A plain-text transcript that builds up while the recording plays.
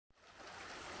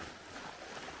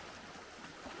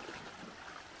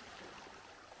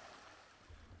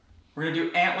We're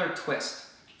gonna do Antler Twist.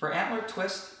 For Antler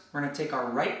Twist, we're gonna take our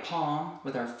right palm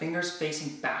with our fingers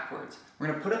facing backwards. We're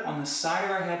gonna put it on the side of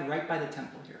our head right by the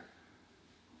temple here.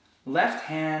 Left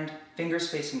hand, fingers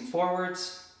facing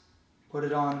forwards, put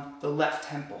it on the left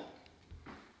temple.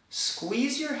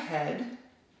 Squeeze your head,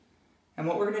 and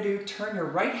what we're gonna do, turn your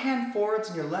right hand forwards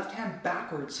and your left hand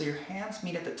backwards so your hands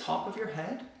meet at the top of your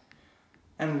head,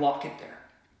 and lock it there.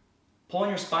 Pull in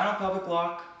your spinal pelvic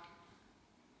lock,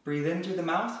 breathe in through the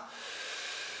mouth.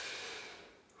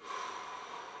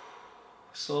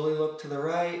 Slowly look to the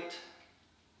right,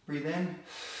 breathe in.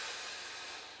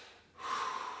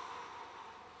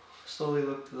 Slowly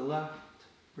look to the left,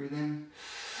 breathe in.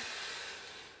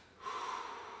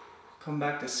 Come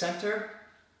back to center,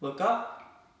 look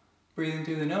up, breathe in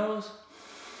through the nose.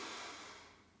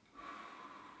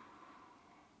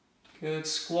 Good,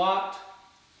 squat.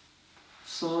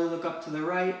 Slowly look up to the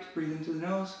right, breathe in through the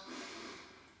nose.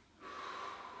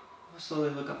 Slowly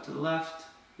look up to the left,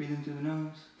 breathe in through the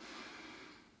nose.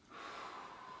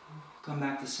 Come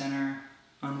back to center,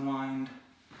 unwind,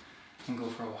 and go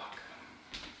for a walk.